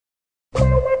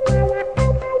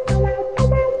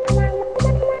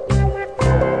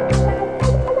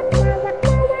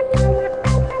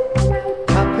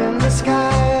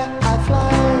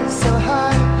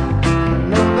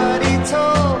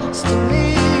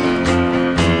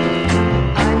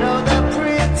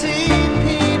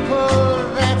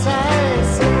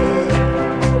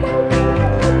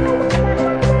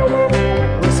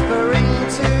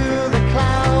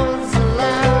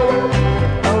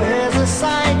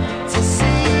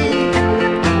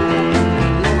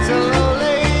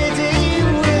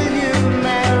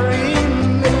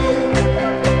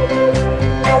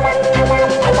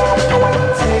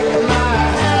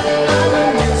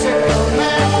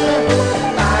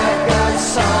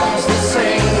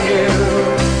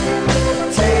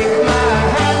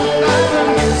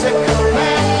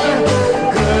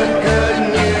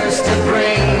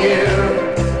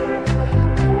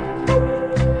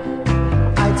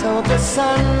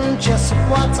just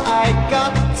what I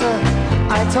got.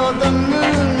 I told the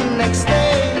moon next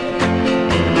day.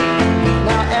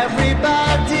 Now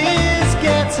everybody's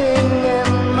getting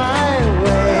in my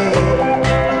way.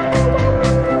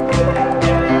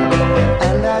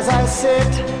 And as I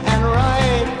sit and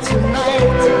write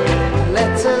tonight,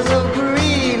 letters of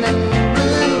green and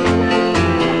blue,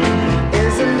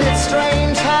 isn't it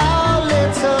strange how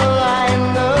little I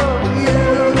know you?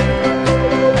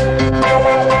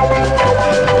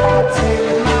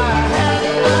 Take my hand,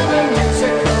 I'm a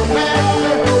musical man.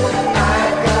 I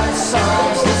got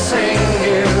songs to sing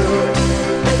you.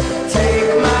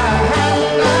 Take my hand,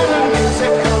 I'm a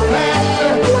musical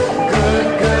man.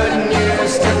 Good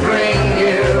news to bring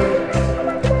you.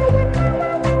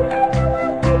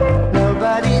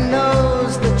 Nobody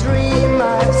knows the dream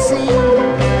I've seen.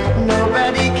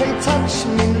 Nobody can touch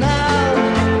me now.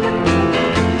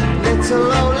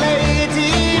 Little old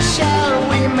lady, shall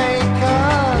we make a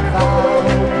vow?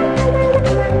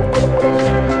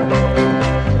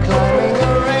 Climbing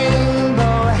a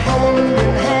rainbow hand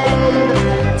in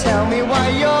hand. Tell me why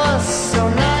you're so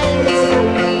nice.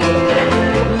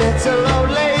 Little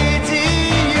old lady,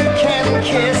 you can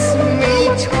kiss me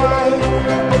twice.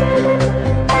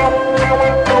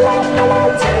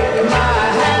 Take my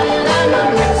hand, I'm a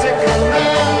musical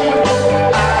man.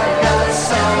 I got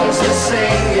songs to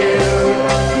sing you.